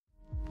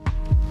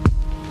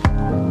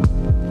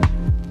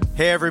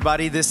Hey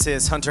everybody, this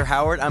is Hunter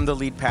Howard. I'm the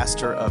lead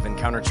pastor of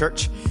Encounter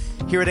Church.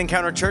 Here at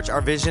Encounter Church, our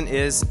vision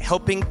is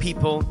helping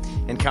people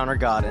encounter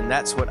God, and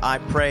that's what I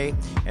pray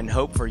and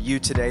hope for you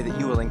today, that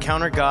you will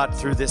encounter God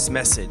through this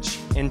message.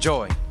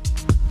 Enjoy.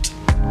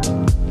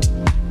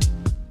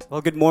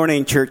 Well, good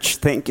morning, church.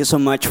 Thank you so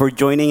much for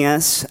joining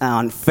us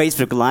on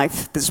Facebook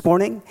Live this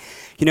morning.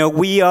 You know,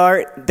 we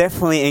are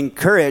definitely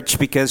encouraged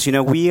because,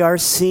 we are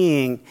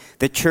seeing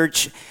the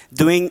church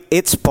doing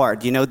its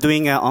part,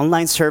 doing an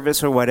online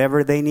service or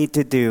whatever they need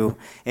to do.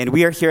 And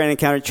we are here at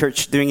Encounter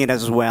Church doing it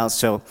as well.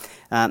 So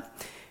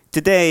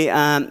today,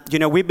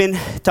 we've been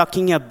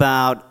talking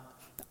about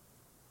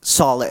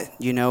solid,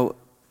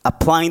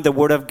 applying the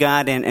Word of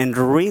God and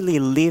really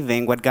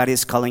living what God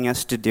is calling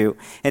us to do.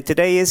 And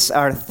today is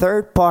our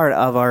third part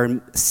of our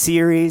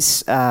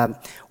series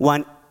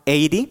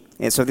 180.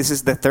 And so this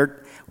is the third.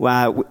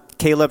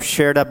 Caleb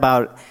shared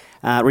about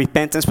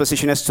repentance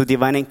position us to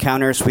divine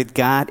encounters with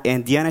God,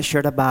 and Diana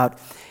shared about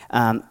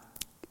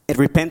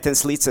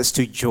repentance leads us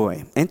to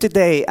joy. And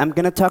today I'm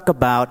going to talk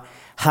about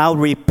how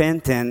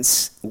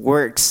repentance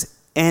works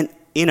in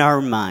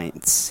our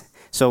minds.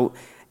 So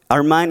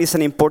our mind is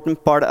an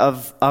important part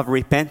of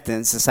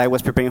repentance as I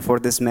was preparing for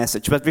this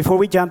message. But before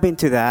we jump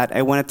into that,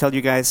 I want to tell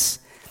you guys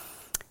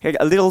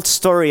a little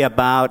story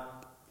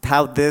about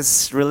how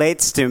this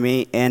relates to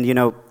me.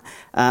 And,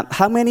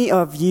 how many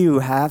of you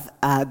have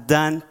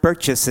done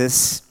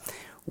purchases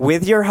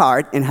with your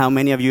heart, and how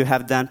many of you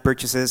have done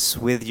purchases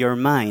with your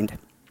mind?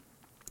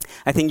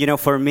 I think,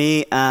 for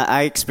me,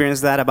 I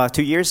experienced that about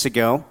 2 years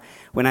ago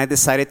when I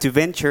decided to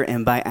venture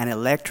and buy an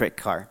electric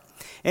car.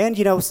 And,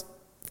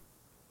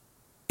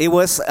 it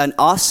was an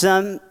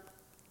awesome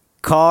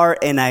car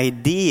and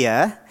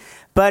idea,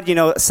 but,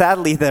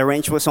 sadly, the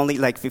range was only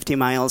like 50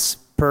 miles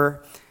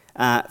per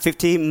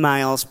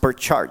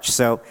charge.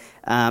 So,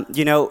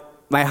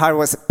 my heart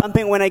was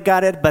pumping when I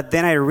got it, but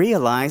then I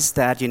realized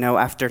that,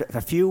 after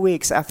a few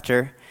weeks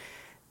after,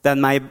 that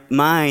my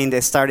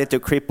mind started to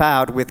creep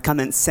out with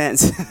common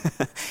sense.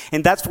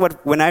 And that's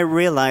when I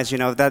realized,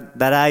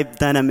 that I've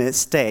done a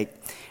mistake.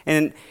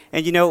 And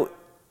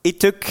it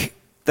took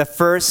the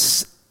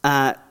first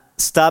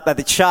stop at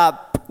the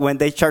shop when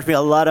they charged me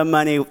a lot of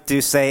money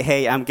to say,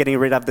 hey, I'm getting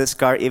rid of this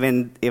car,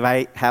 even if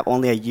I have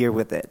only a year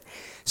with it.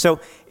 So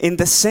in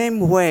the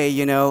same way,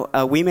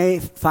 we may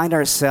find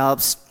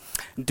ourselves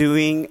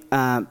doing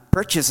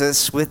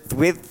purchases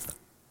with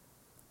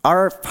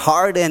our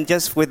heart and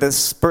just with the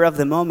spur of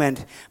the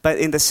moment. But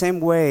in the same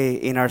way,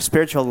 in our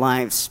spiritual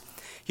lives,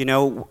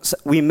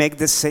 we make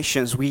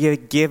decisions. We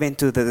give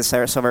into the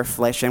desires of our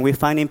flesh, and we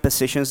find in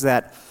positions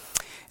that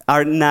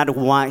are not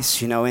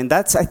wise, And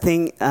that's, I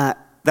think,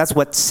 that's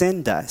what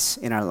sin does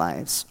in our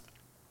lives.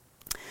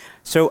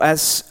 So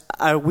as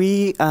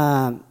we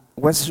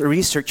was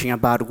researching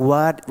about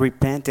what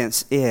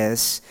repentance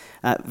is,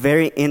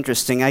 very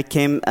interesting. I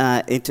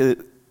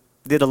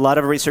did a lot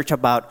of research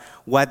about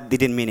what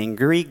did it mean in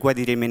Greek, what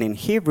did it mean in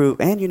Hebrew,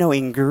 and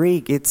in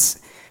Greek it's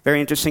very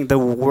interesting. The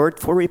word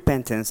for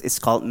repentance is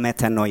called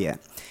metanoia.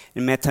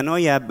 And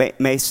metanoia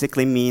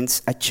basically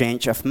means a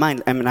change of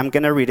mind. I'm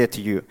going to read it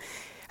to you.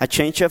 A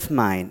change of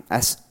mind,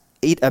 as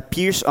it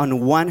appears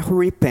on one who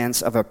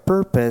repents of a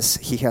purpose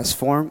he has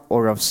formed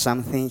or of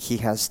something he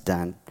has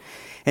done.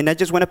 And I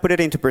just want to put it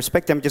into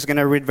perspective. I'm just going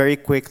to read very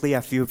quickly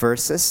a few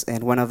verses,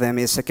 and one of them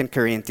is 2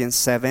 Corinthians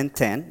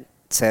 7:10.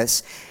 It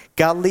says,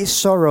 godly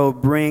sorrow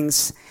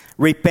brings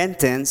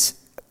repentance,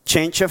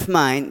 change of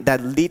mind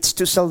that leads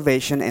to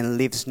salvation and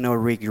leaves no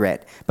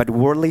regret. But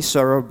worldly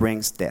sorrow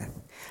brings death.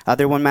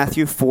 Other one,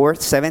 Matthew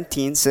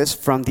 4:17 says,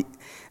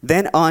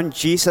 then on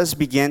Jesus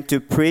began to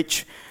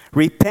preach,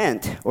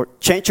 repent or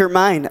change your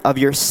mind of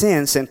your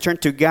sins and turn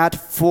to God,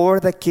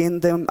 for the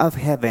kingdom of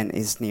heaven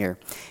is near.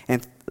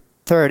 And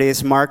third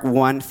is Mark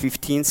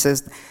 1:15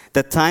 says,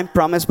 the time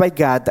promised by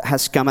God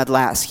has come at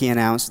last, he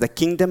announced. The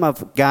kingdom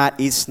of God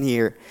is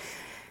near.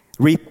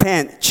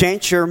 Repent,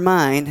 change your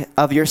mind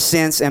of your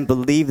sins, and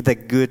believe the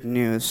good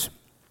news.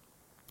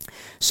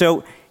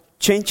 So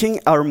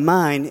changing our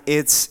mind,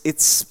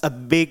 it's a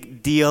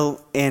big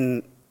deal,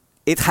 and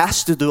it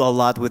has to do a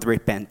lot with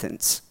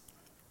repentance.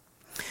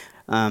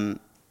 I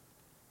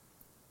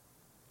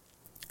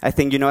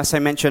think, as I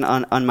mentioned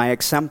on my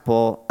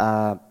example,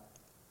 our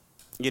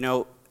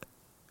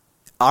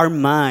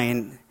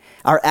mind,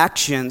 our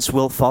actions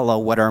will follow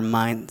what our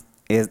mind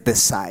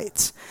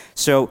decides.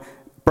 So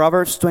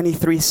Proverbs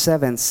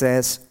 23:7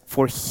 says,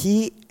 for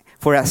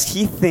as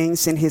he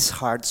thinks in his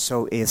heart,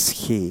 so is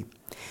he.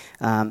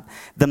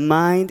 The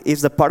mind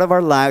is the part of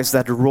our lives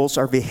that rules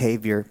our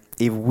behavior.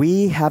 If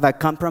we have a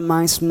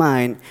compromised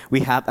mind, we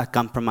have a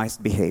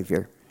compromised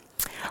behavior.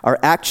 Our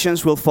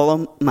actions will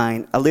follow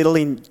mind. A little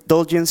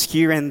indulgence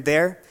here and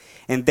there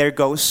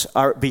goes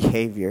our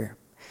behavior.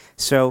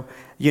 So,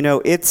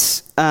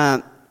 it's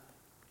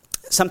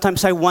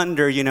sometimes I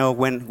wonder,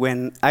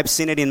 when I've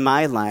seen it in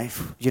my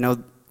life,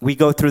 we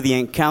go through the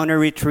encounter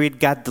retreat,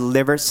 God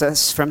delivers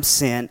us from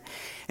sin,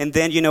 and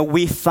then,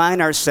 we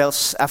find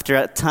ourselves after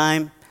a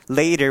time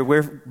later,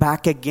 we're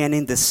back again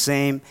in the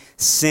same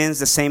sins,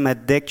 the same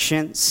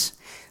addictions,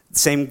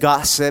 same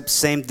gossip,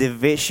 same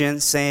division,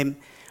 same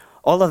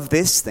all of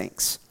these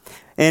things.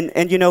 And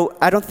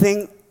I don't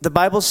think the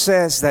Bible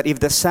says that if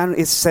the Son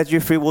is set you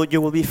free,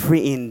 you will be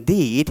free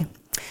indeed.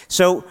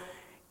 So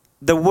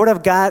the Word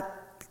of God,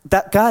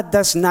 that God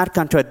does not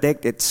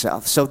contradict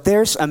itself. So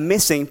there's a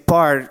missing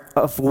part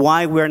of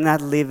why we're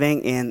not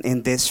living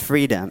in this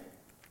freedom.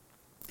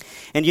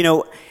 And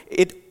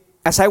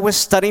as I was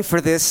studying for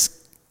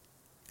this,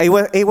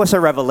 it was a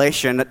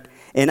revelation,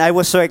 and I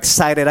was so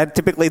excited. I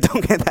typically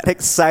don't get that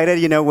excited,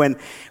 when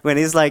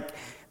it's like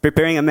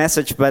preparing a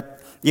message.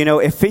 But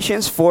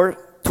Ephesians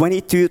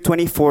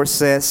 4:22-24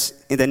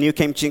 says in the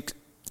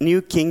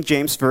New King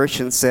James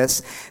Version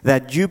says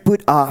that you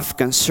put off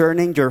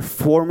concerning your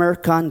former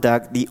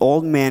conduct the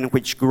old man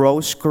which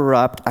grows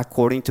corrupt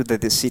according to the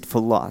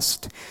deceitful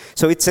lust.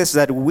 So it says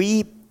that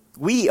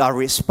we are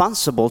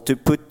responsible to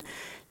put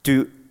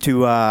to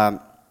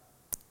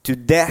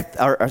death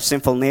our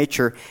sinful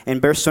nature.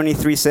 And verse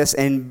 23 says,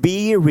 and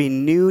be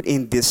renewed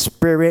in the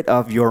spirit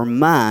of your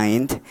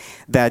mind,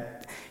 that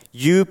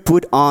you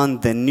put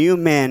on the new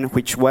man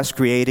which was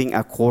creating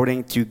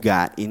according to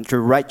God into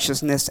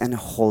righteousness and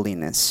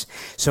holiness.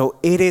 So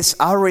it is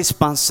our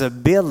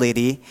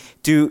responsibility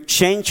to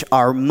change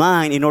our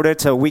mind in order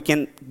so we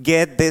can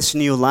get this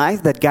new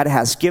life that God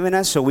has given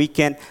us, so we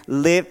can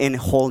live in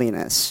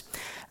holiness.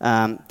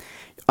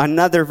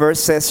 Another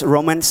verse says,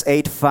 Romans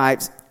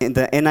 8:5 in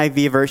the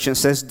NIV version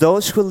says,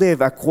 those who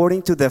live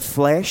according to the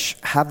flesh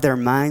have their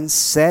minds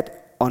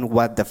set on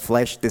what the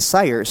flesh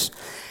desires.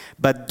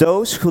 But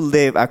those who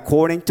live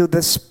according to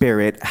the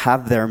Spirit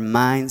have their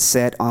mind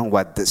set on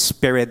what the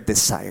Spirit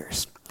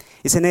desires.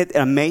 Isn't it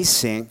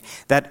amazing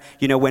that,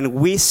 when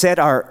we set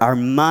our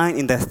mind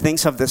in the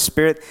things of the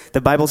Spirit,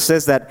 the Bible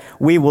says that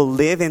we will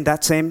live in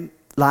that same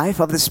life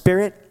of the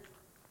Spirit?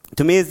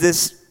 To me,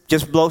 this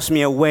just blows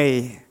me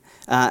away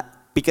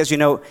because,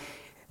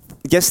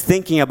 just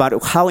thinking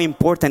about how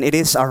important it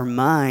is our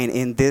mind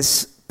in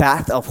this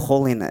path of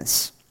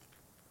holiness.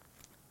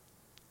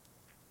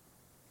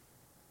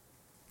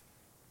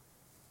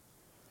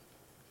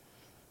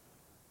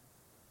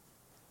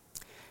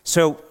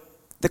 So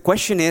the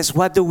question is,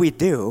 what do we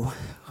do?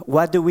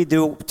 What do we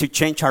do to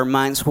change our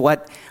minds?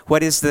 What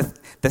is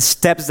the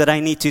steps that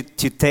I need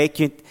to take?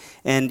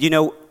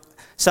 And,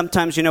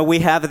 sometimes, we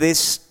have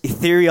this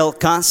ethereal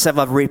concept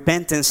of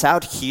repentance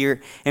out here,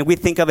 and we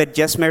think of it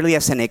just merely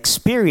as an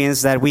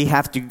experience that we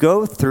have to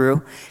go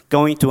through,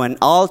 going to an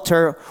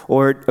altar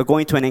or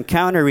going to an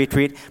encounter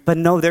retreat. But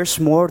no, there's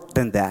more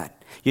than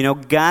that.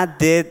 God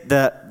did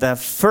the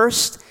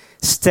first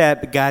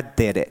step, God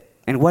did it.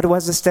 And what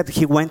was the step?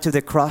 He went to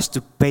the cross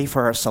to pay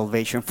for our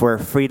salvation, for our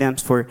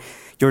freedoms, for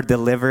your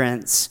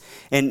deliverance.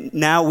 And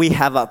now we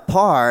have a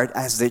part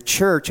as the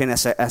church and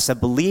as a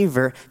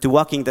believer to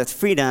walk in that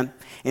freedom,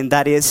 and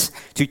that is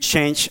to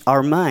change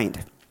our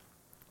mind.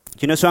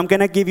 So I'm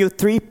going to give you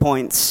 3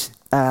 points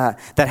that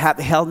have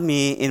helped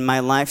me in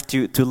my life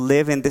to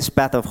live in this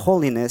path of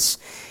holiness.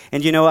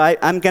 And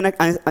I'm going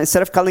to,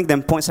 instead of calling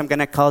them points, I'm going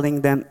to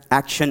calling them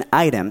action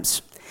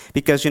items.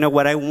 Because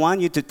what I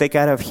want you to take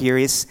out of here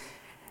is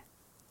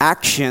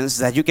actions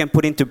that you can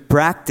put into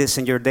practice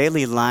in your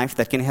daily life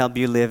that can help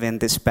you live in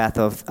this path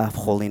of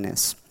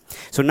holiness.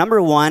 So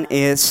number 1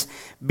 is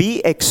be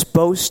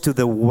exposed to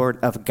the Word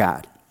of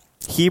God.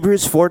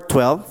 Hebrews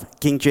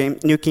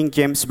 4:12, New King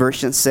James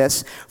Version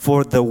says,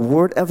 for the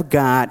Word of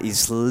God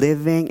is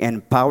living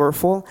and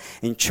powerful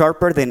and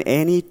sharper than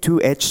any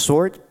two-edged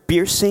sword,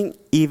 piercing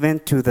even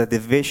to the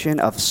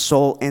division of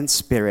soul and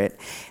spirit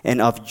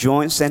and of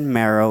joints and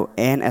marrow,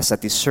 and as a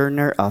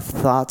discerner of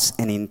thoughts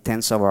and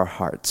intents of our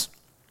hearts.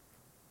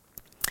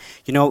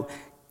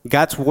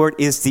 God's Word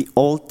is the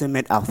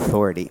ultimate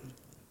authority.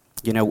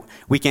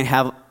 We can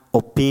have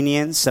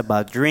opinions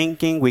about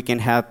drinking. We can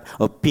have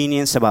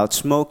opinions about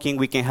smoking.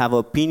 We can have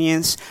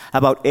opinions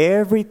about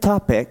every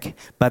topic.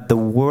 But the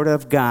Word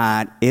of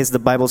God the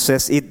Bible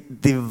says, it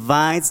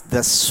divides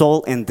the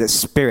soul and the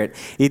spirit.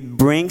 It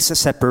brings a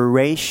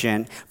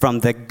separation from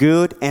the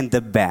good and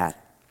the bad.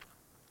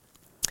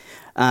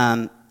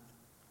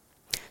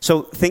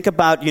 So think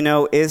about,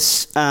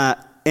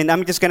 and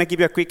I'm just going to give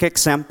you a quick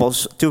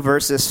examples, 2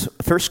 verses,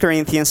 1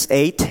 Corinthians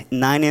 8,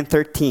 9, and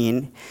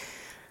 13.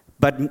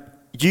 But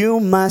you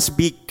must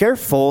be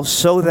careful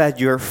so that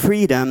your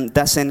freedom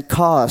doesn't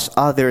cause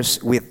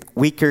others with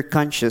weaker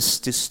conscience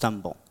to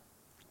stumble.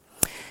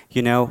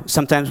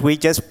 Sometimes we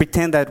just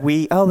pretend that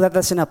that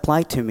doesn't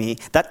apply to me.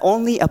 That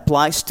only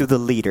applies to the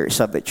leaders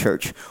of the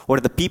church or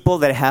the people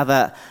that have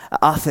an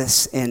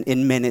office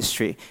in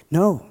ministry.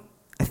 No,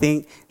 I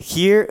think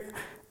here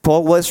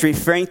Paul was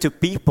referring to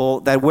people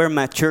that were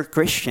mature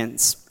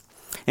Christians.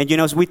 And,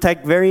 we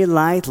take very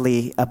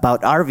lightly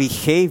about our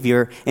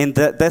behavior and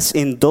those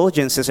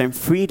indulgences and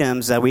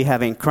freedoms that we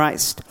have in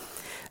Christ.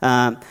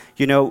 Another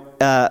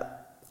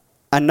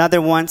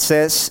one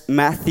says,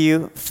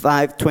 Matthew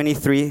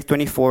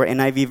 5:23-24,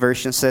 NIV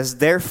version says,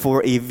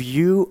 therefore, if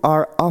you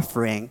are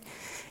offering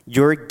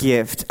your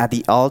gift at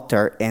the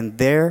altar and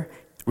there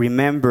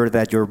remember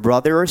that your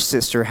brother or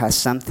sister has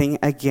something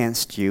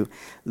against you,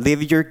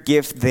 leave your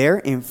gift there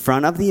in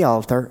front of the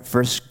altar.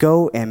 First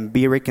go and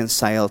be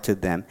reconciled to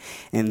them,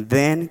 and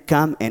then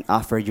come and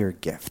offer your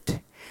gift.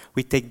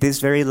 We take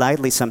this very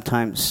lightly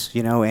sometimes,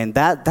 and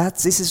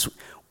this is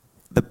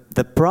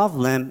the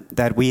problem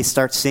that we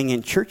start seeing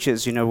in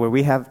churches, where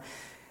we have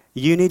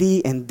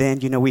unity and then,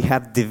 we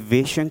have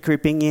division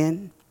creeping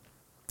in.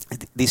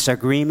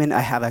 Disagreement.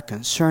 I have a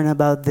concern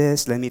about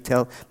this. Let me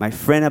tell my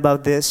friend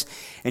about this.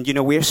 And,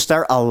 we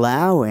start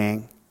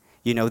allowing,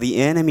 the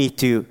enemy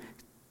to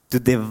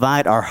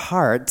divide our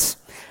hearts.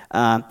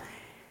 And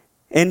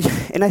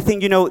I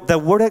think,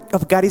 the Word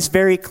of God is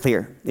very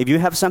clear. If you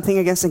have something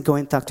against them, go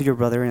and talk to your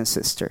brother and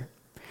sister.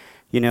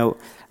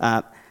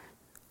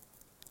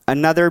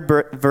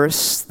 Another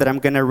verse that I'm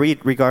going to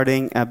read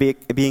regarding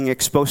being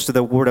exposed to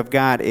the Word of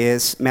God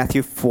is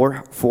Matthew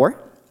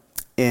 4:4.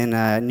 In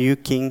New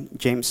King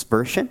James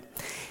Version.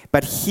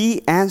 But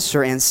he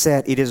answered and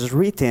said, it is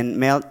written,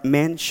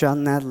 men shall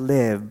not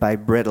live by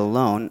bread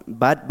alone,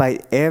 but by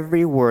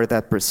every word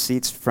that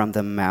proceeds from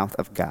the mouth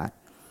of God.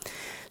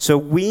 So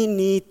we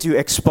need to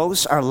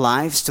expose our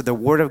lives to the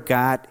Word of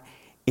God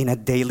in a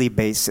daily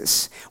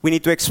basis. We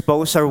need to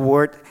expose our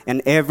Word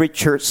in every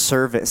church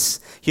service.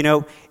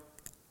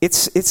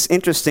 It's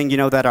interesting,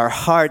 that our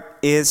heart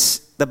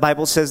is, the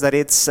Bible says that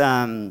it's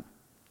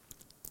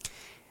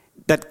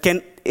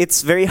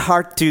very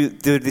hard to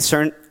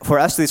discern, for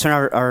us to discern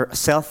our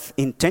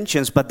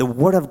self-intentions, but the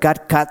Word of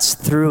God cuts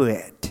through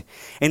it.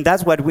 And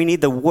that's what we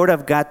need, the Word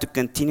of God to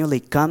continually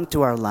come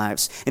to our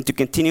lives and to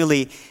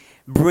continually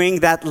bring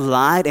that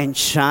light and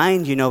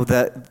shine,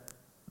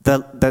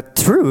 the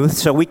truth,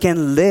 so we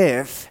can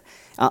live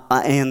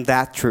in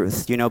that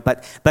truth,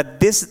 But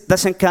this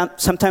doesn't come,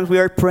 sometimes we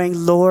are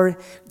praying, Lord,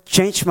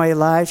 change my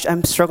life,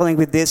 I'm struggling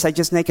with this.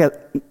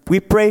 We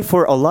pray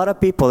for a lot of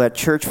people at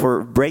church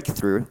for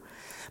breakthrough.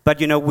 But,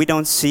 we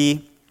don't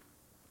see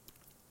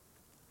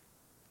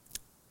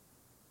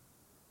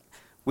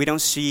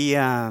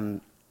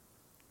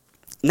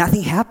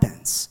nothing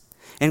happens.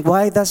 And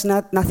why does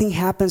nothing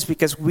happens?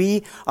 Because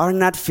we are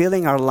not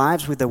filling our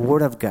lives with the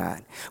Word of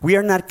God. We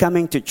are not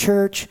coming to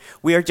church.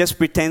 We are just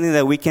pretending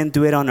that we can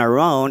do it on our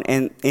own.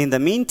 And in the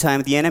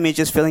meantime, the enemy is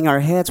just filling our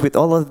heads with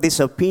all of these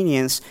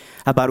opinions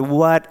about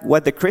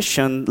what the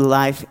Christian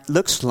life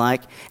looks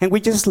like. And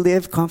we just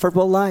live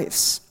comfortable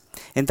lives.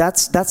 And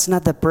that's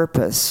not the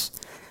purpose.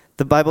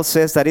 The Bible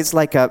says that it's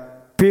like a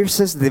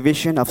pierces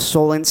division of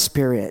soul and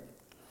spirit.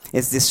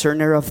 It's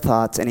discerner of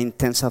thoughts and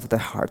intents of the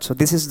heart. So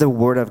this is the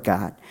Word of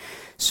God.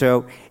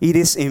 So it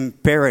is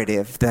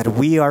imperative that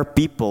we are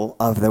people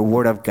of the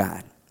Word of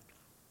God.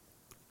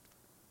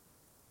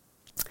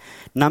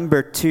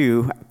 Number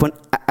 2,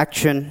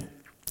 action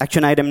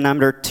item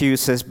number 2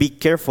 says, be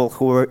careful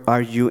who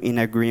are you in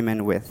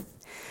agreement with.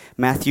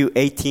 Matthew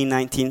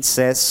 18:19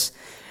 says,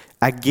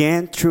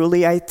 again,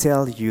 truly I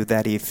tell you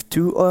that if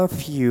 2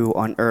 of you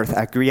on earth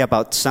agree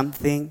about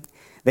something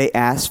they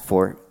ask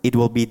for, it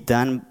will be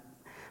done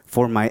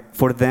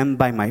for them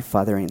by my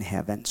Father in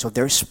heaven. So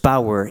there's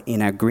power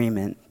in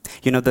agreement.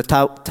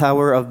 The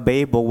Tower of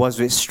Babel was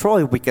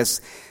destroyed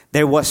because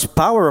there was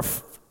power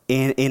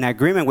in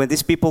agreement. When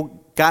these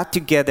people got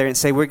together and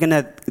say, we're going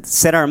to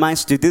set our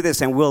minds to do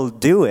this and we'll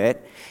do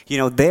it,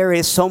 there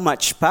is so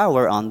much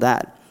power on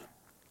that.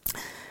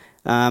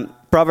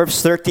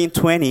 Proverbs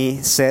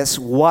 13:20 says,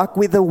 walk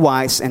with the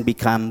wise and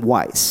become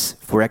wise,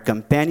 for a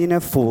companion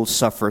of fools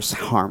suffers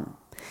harm.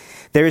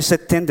 There is a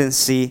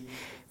tendency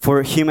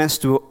for humans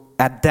to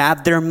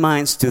adapt their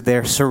minds to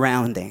their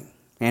surrounding.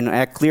 And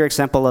a clear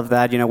example of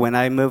that, when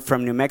I moved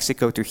from New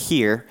Mexico to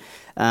here,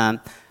 I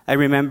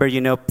remember,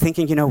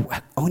 thinking,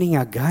 owning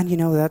a gun,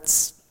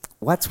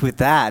 what's with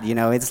that?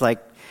 It's like,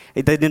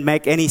 it didn't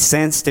make any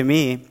sense to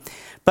me.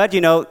 But,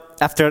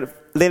 after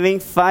living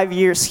 5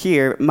 years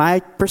here, my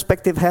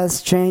perspective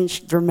has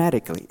changed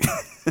dramatically.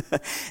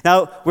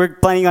 Now, we're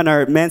planning on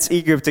our men's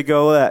e-group to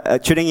go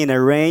shooting in a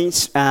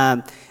range.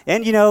 And,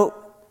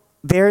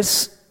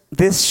 there's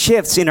this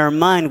shifts in our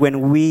mind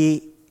when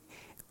we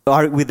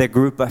are with a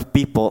group of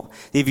people.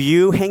 If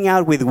you hang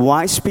out with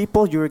wise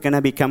people, you're going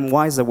to become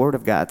wise, the Word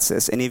of God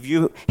says. And if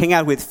you hang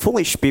out with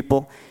foolish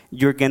people,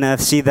 you're going to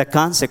see the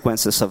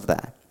consequences of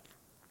that.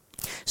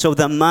 So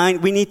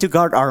we need to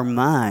guard our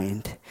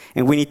mind.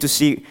 And we need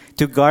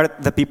to guard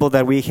the people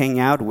that we hang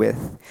out with.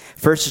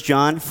 1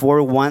 John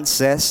 4:1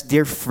 says,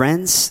 dear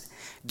friends,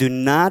 do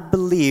not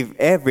believe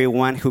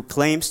everyone who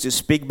claims to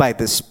speak by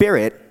the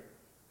Spirit.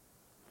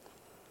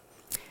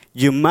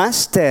 You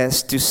must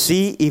test to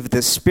see if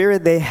the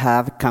Spirit they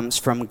have comes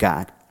from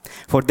God.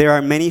 For there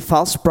are many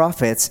false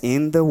prophets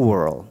in the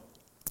world.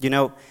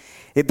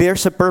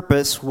 There's a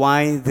purpose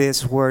why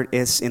this word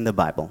is in the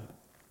Bible.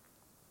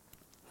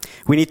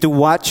 We need to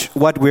watch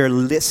what we're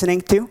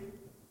listening to.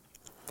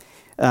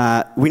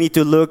 We need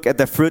to look at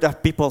the fruit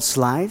of people's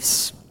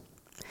lives.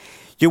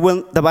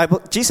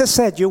 Jesus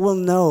said, you will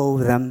know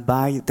them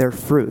by their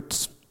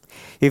fruits.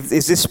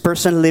 Is this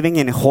person living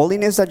in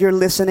holiness that you're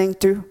listening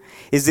to?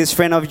 Is this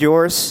friend of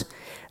yours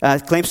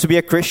claims to be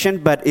a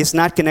Christian but is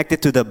not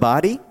connected to the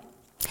body?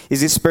 Is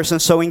this person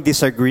sowing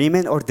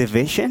disagreement or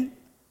division?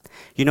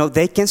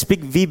 They can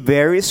be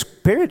very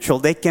spiritual.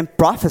 They can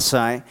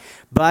prophesy,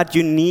 but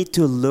you need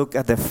to look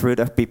at the fruit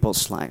of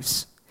people's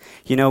lives.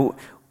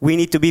 We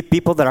need to be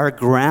people that are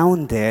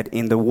grounded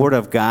in the Word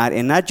of God,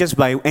 and not just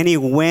by any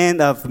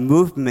wind of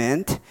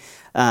movement,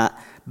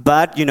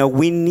 but,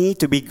 we need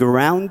to be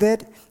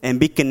grounded and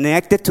be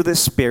connected to the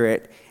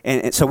Spirit,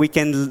 and so we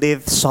can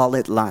live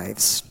solid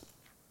lives.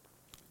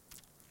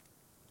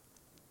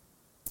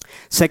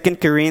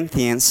 2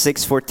 Corinthians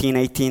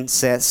 6:14-18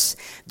 says,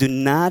 "Do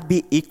not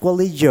be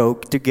equally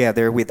yoked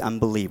together with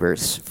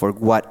unbelievers. For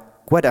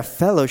what a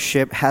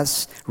fellowship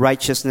has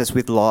righteousness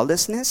with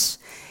lawlessness?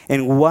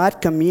 And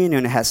what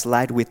communion has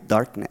light with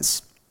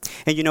darkness?"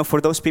 And for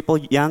those people,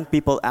 young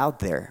people out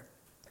there,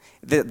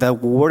 the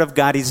Word of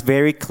God is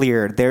very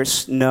clear.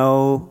 There's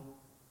no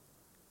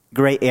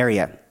gray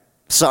area.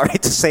 Sorry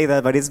to say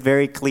that, but it's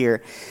very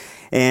clear.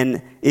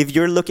 And if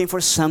you're looking for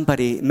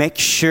somebody, make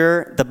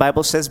sure, the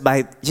Bible says,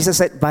 Jesus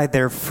said, by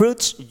their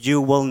fruits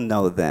you will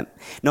know them.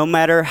 No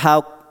matter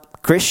how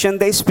Christian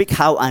they speak,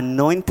 how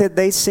anointed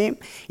they seem,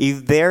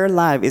 if their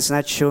life is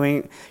not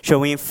showing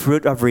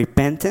fruit of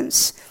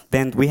repentance,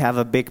 then we have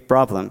a big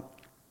problem.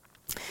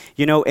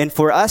 And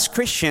for us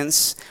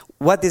Christians,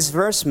 what this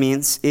verse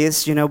means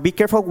is, be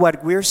careful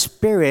what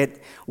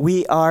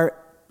we are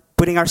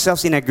putting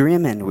ourselves in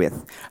agreement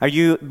with. Are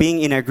you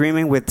being in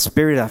agreement with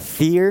spirit of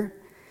fear,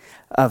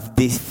 of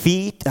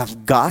defeat,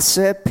 of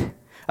gossip,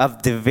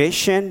 of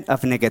division,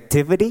 of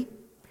negativity?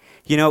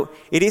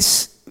 It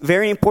is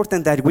very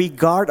important that we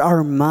guard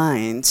our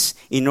minds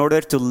in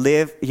order to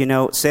live,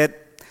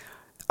 set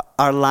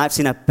our lives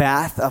in a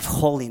path of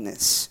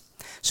holiness.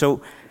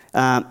 So,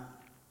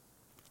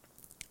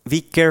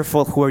 be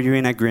careful who are you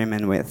in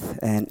agreement with.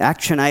 And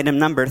action item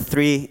number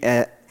 3,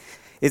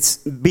 it's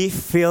be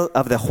filled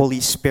of the Holy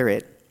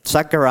Spirit.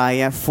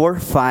 Zechariah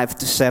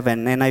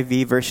 4:5-7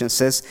 NIV version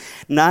says,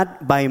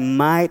 "Not by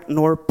might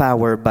nor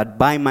power, but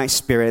by my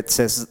Spirit,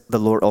 says the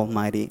Lord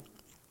Almighty."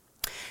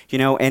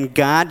 And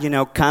God,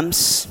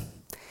 comes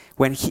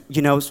when He,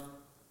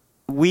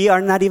 we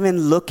are not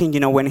even looking,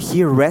 when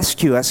He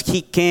rescued us,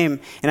 He came.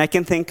 And I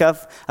can think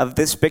of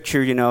this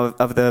picture,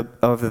 of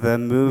the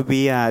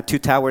movie Two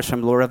Towers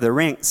from Lord of the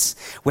Rings.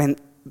 When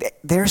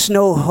there's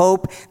no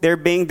hope, they're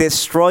being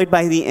destroyed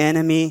by the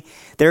enemy,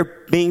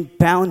 they're being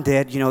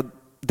pounded,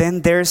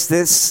 then there's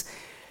this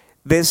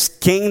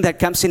king that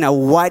comes in a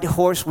white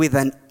horse with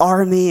an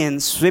army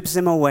and sweeps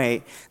them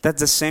away.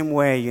 That's the same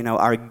way,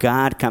 our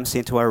God comes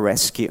into our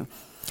rescue.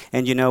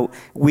 And,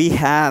 we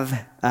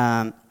have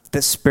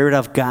the Spirit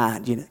of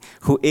God,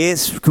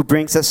 who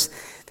brings us.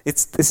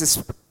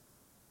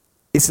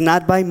 It's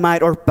not by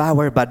might or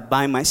power, but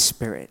by my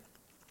Spirit.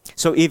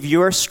 So if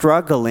you're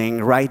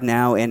struggling right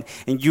now and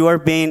you are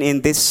being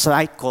in this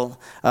cycle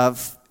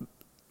of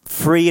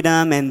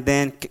freedom and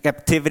then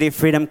captivity,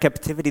 freedom,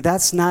 captivity,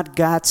 that's not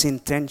God's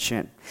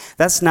intention.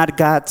 That's not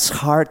God's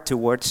heart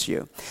towards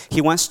you.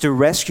 He wants to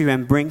rescue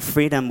and bring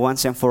freedom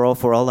once and for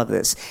all of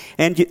this.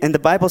 And the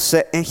Bible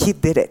said, and He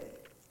did it.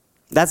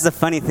 That's the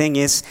funny thing,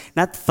 is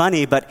not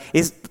funny, but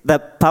it's the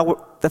power.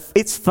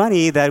 It's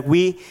funny that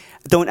we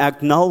don't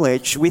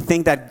acknowledge. We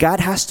think that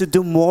God has to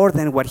do more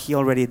than what He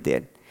already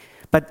did.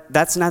 But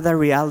that's not the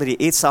reality.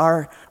 It's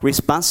our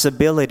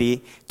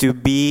responsibility to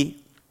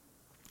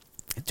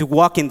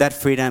walk in that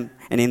freedom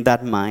and in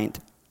that mind.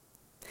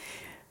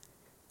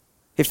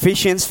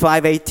 Ephesians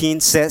 5:18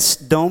 says,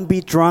 "Don't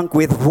be drunk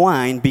with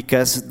wine,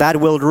 because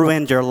that will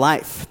ruin your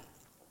life."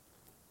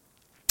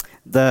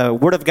 The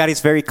Word of God is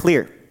very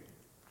clear.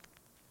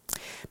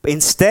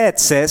 Instead,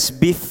 says,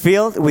 "Be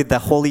filled with the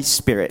Holy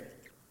Spirit."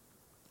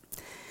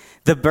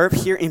 The verb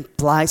here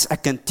implies a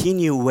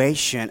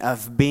continuation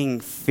of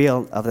being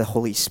filled of the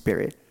Holy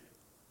Spirit.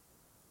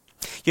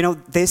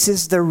 This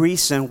is the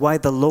reason why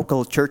the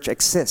local church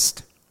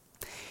exists.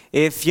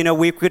 If,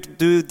 we could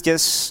do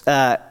just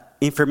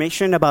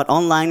information about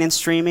online and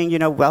streaming,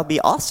 well, be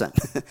awesome.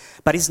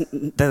 But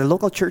the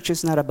local church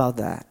is not about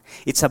that.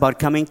 It's about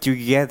coming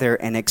together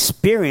and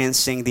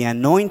experiencing the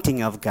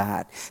anointing of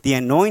God. The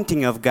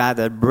anointing of God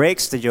that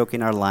breaks the yoke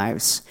in our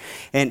lives.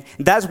 And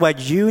that's why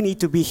you need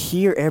to be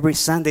here every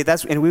Sunday.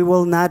 And we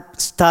will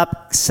not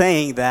stop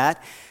saying that.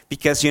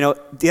 Because,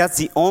 that's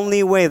the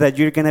only way that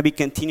you're going to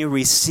continue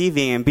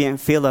receiving and being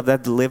filled of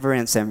that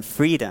deliverance and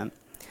freedom.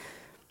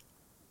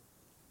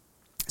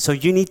 So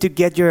you need to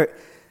get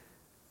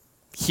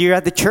here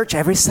at the church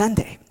every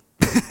Sunday.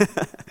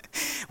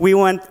 we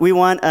want.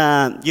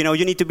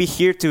 You need to be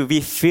here to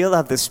be filled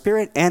of the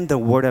Spirit and the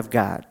Word of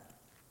God.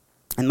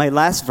 And my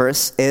last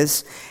verse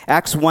is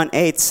Acts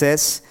 1:8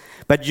 says,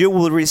 "But you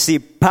will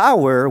receive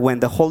power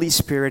when the Holy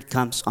Spirit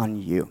comes on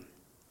you."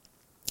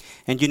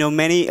 And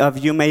many of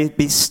you may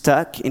be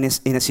stuck in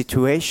a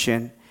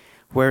situation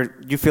where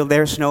you feel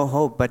there's no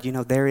hope, but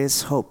there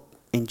is hope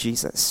in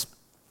Jesus.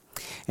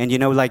 And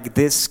like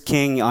this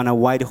king on a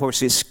white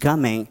horse is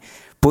coming,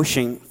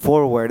 pushing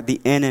forward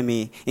the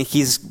enemy, and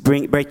he's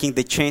breaking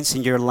the chains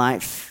in your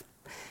life.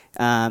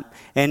 And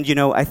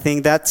I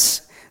think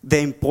that's the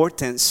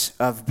importance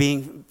of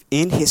being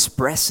in His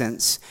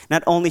presence,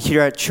 not only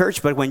here at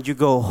church, but when you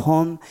go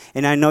home.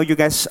 And I know you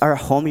guys are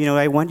home,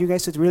 I want you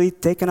guys to really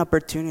take an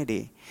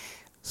opportunity.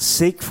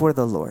 Seek for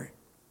the Lord.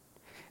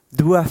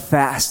 Do a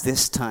fast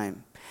this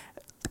time.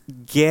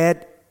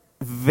 Get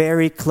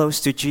very close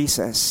to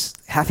Jesus.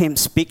 Have Him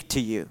speak to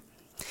you.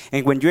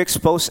 And when you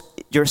expose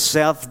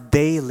yourself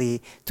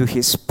daily to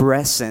His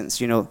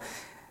presence,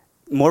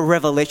 more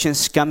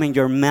revelations coming,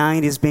 your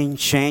mind is being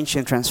changed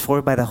and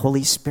transformed by the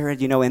Holy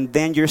Spirit, and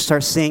then you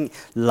start seeing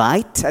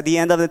light at the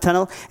end of the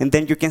tunnel, and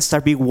then you can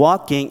start be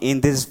walking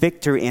in this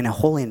victory and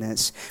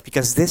holiness,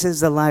 because this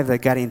is the life that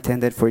God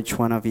intended for each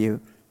one of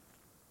you.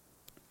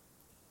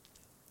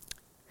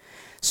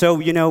 So,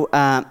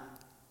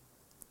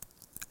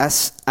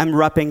 as I'm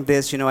wrapping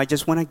this, I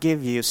just want to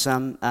give you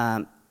some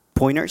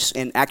pointers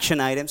and action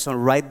items, so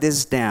write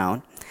this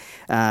down.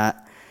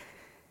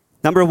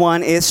 Number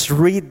one is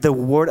read the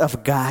Word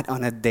of God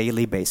on a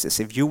daily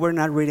basis. If you were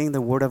not reading the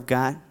Word of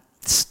God,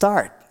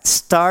 start.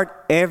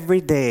 Start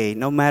every day,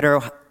 no matter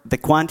the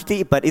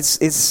quantity, but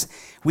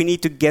we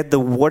need to get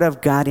the Word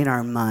of God in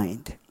our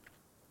mind.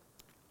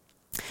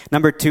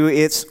 Number two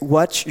is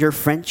watch your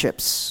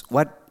friendships.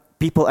 What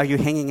people are you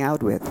hanging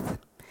out with?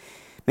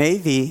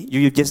 Maybe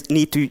you just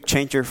need to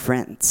change your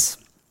friends.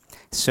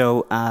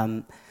 So,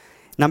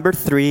 number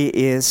three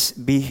is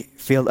be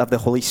filled of the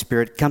Holy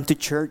Spirit. Come to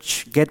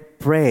church, get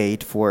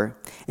prayed for,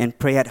 and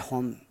pray at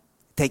home.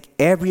 Take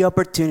every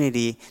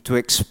opportunity to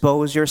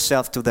expose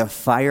yourself to the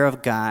fire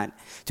of God,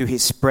 to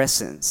His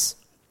presence.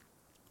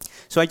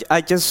 So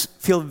I just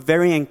feel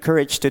very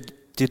encouraged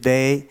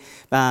today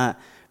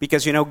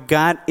because,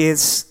 God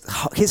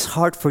His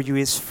heart for you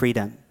is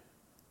freedom,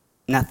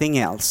 nothing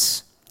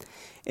else.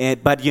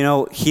 But,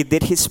 He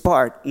did His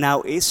part.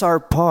 Now it's our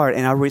part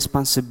and our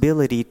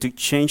responsibility to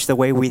change the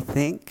way we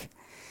think.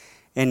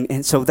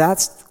 And so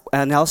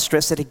and I'll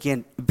stress it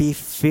again, be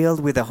filled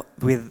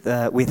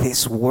with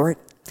His Word.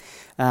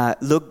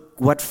 Look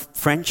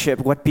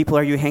what people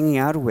are you hanging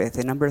out with?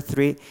 And number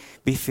three,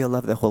 be filled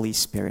of the Holy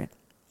Spirit.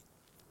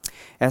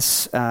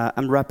 As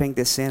I'm wrapping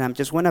this in, I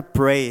just want to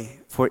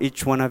pray for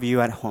each one of you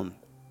at home.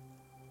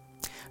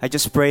 I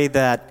just pray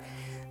that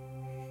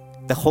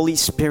the Holy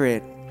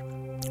Spirit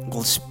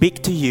will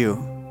speak to you,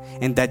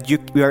 and that you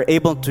are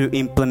able to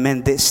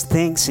implement these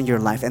things in your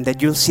life, and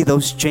that you'll see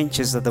those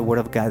changes that the Word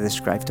of God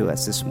described to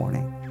us this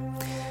morning.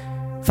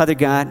 Father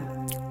God,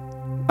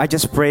 I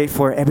just pray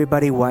for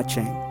everybody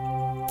watching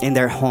in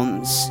their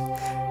homes.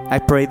 I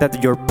pray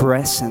that your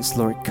presence,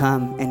 Lord,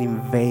 come and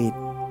invade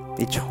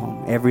each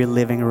home, every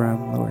living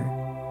room, Lord.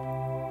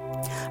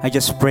 I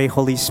just pray,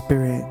 Holy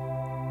Spirit,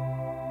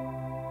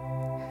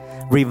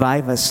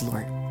 revive us,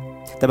 Lord.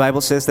 The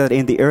Bible says that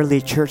in the early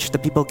church, the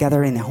people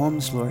gather in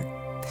homes, Lord.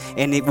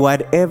 And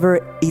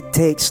whatever it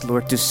takes,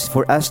 Lord,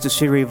 for us to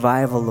see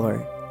revival,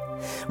 Lord,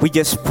 we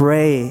just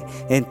pray,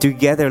 and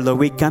together, Lord,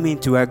 we come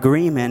into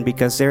agreement,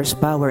 because there's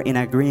power in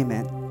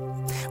agreement.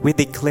 We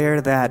declare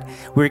that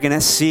we're going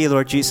to see,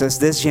 Lord Jesus,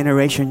 this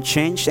generation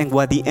change, and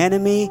what the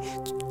enemy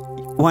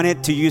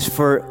wanted to use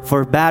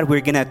for bad,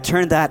 we're going to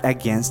turn that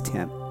against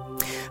him.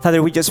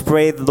 Father, we just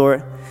pray,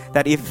 Lord,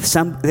 that if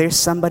there's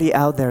somebody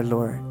out there,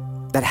 Lord,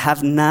 that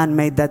have not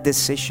made that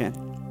decision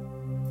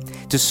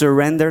to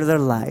surrender their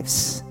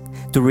lives,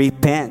 to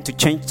repent, to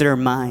change their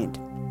mind,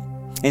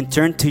 and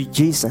turn to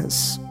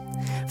Jesus.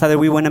 Father,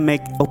 we want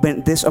to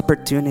open this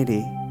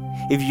opportunity.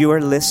 If you are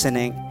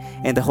listening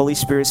and the Holy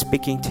Spirit is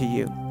speaking to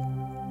you,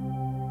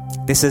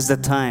 this is the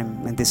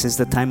time, and this is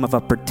the time of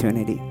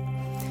opportunity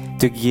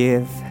to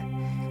give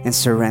and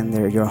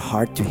surrender your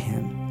heart to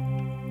Him.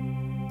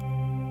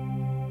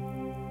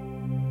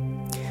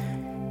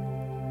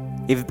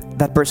 If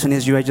that person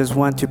is you, I just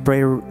want to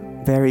pray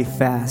very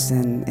fast,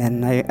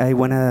 and I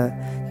want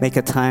to make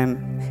a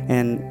time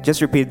and just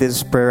repeat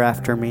this prayer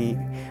after me.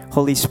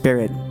 Holy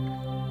Spirit,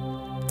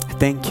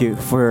 thank you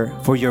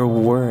for your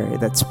word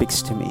that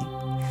speaks to me.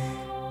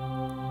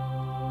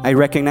 I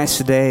recognize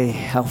today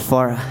how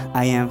far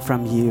I am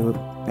from you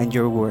and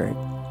your word.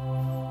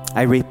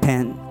 I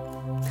repent.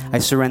 I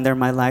surrender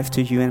my life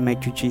to you and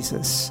make you,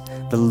 Jesus,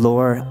 the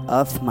Lord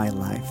of my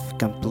life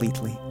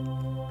completely.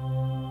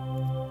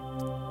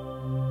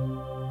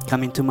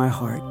 Come into my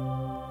heart.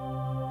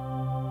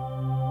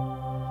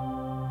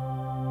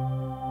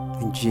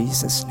 In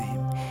Jesus' name.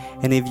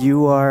 And if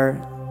you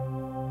are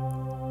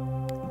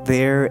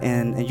there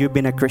and you've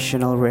been a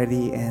Christian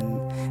already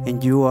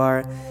and you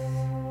are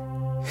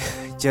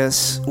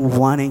just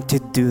wanting to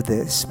do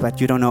this,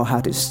 but you don't know how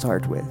to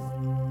start with,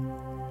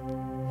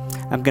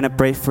 I'm going to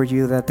pray for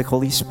you that the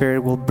Holy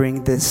Spirit will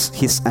bring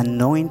His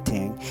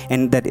anointing,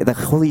 and that the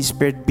Holy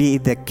Spirit be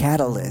the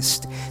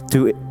catalyst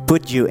to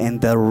put you in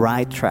the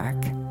right track.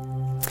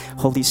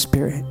 Holy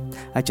Spirit,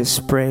 I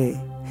just pray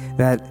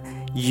that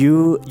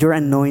your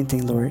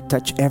anointing, Lord,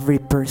 touch every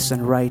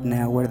person right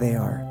now where they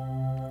are.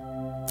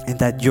 And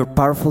that your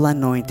powerful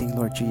anointing,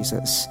 Lord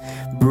Jesus,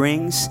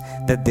 brings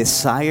the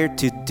desire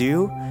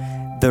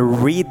to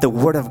read the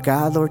Word of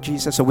God, Lord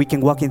Jesus, so we can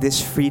walk in this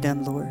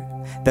freedom, Lord.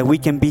 that we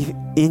can be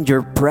in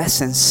your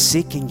presence,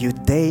 seeking you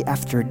day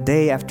after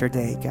day after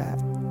day,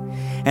 God.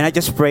 And I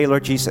just pray,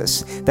 Lord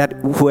Jesus, that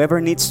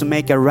whoever needs to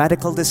make a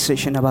radical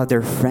decision about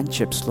their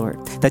friendships,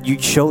 Lord, that you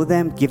show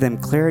them, give them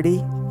clarity,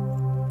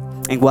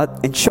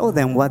 and show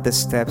them what the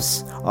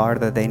steps are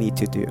that they need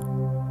to do.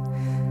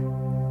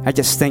 I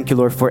just thank you,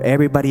 Lord, for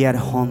everybody at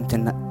home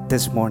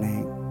this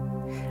morning.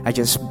 I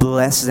just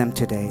bless them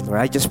today, Lord.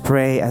 I just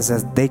pray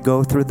as they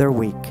go through their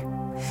week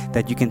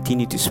that you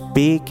continue to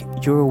speak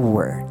your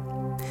word.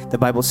 The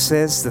Bible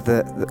says that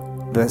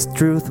the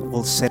truth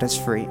will set us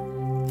free,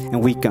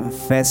 and we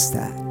confess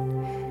that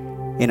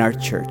in our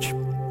church.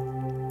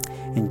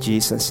 In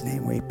Jesus'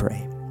 name we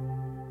pray.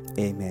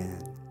 Amen.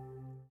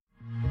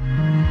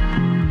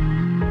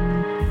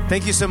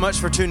 Thank you so much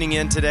for tuning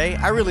in today.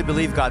 I really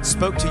believe God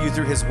spoke to you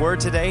through His Word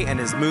today and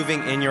is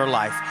moving in your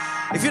life.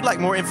 If you'd like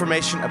more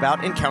information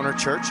about Encounter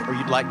Church, or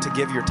you'd like to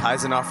give your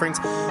tithes and offerings,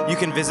 you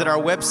can visit our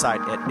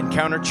website at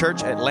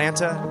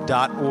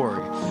encounterchurchatlanta.org.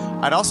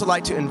 I'd also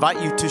like to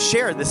invite you to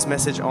share this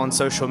message on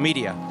social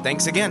media.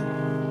 Thanks again.